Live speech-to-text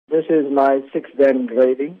This is my sixth then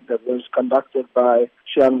grading that was conducted by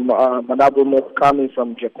Chihan Brando Pillay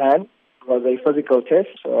from Japan. It was a physical test,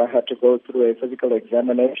 so I had to go through a physical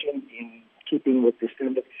examination in keeping with the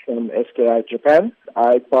standards from SKI Japan.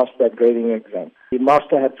 I passed that grading exam. The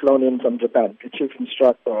master had flown in from Japan, the chief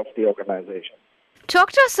instructor of the organization.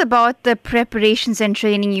 Talk to us about the preparations and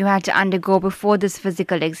training you had to undergo before this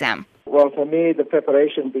physical exam. Well, for me, the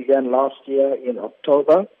preparation began last year in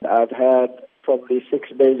October. I've had probably 6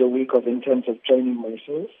 days a week of intensive training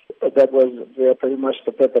myself. That was pretty much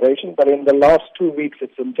the preparation. But in the last 2 weeks,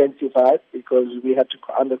 it's intensified because we had to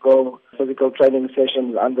undergo physical training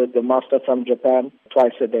sessions under the master from Japan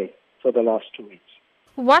twice a day for the last 2 weeks.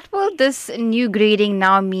 What will this new grading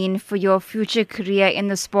now mean for your future career in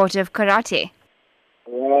the sport of karate?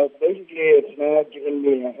 Well, basically, it's now given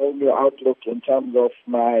me a whole new outlook in terms of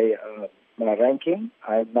my ranking.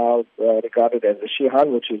 I'm now regarded as a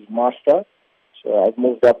Chihan, which is master. So I've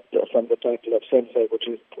moved up from the title of sensei, which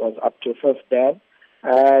was up to fifth dan.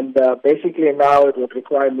 And basically now it would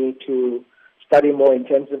require me to study more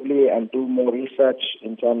intensively and do more research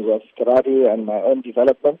in terms of karate and my own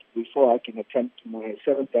development before I can attempt my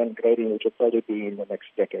seventh dan grading, which will probably be in the next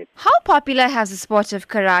decade. How popular has the sport of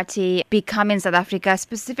karate become in South Africa,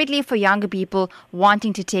 specifically for younger people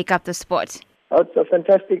wanting to take up the sport? It's a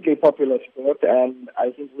fantastically popular sport, and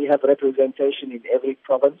I think we have representation in every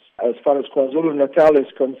province. As far as KwaZulu-Natal is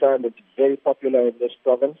concerned, it's very popular in this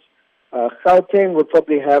province. Gauteng would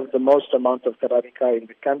probably have the most amount of karateka in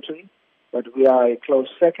the country, but we are a close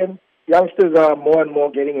second. Youngsters are more and more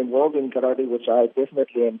getting involved in karate, which I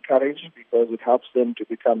definitely encourage because it helps them to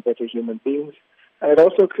become better human beings. And it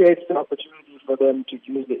also creates the opportunity for them to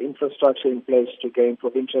use the infrastructure in place to gain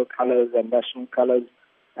provincial colors and national colors.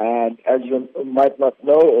 And as you might not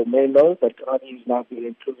know or may know, that karate is now being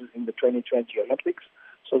included in the 2020 Olympics.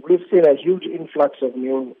 So we've seen a huge influx of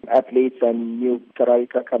new athletes and new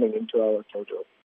karateka coming into our dojo.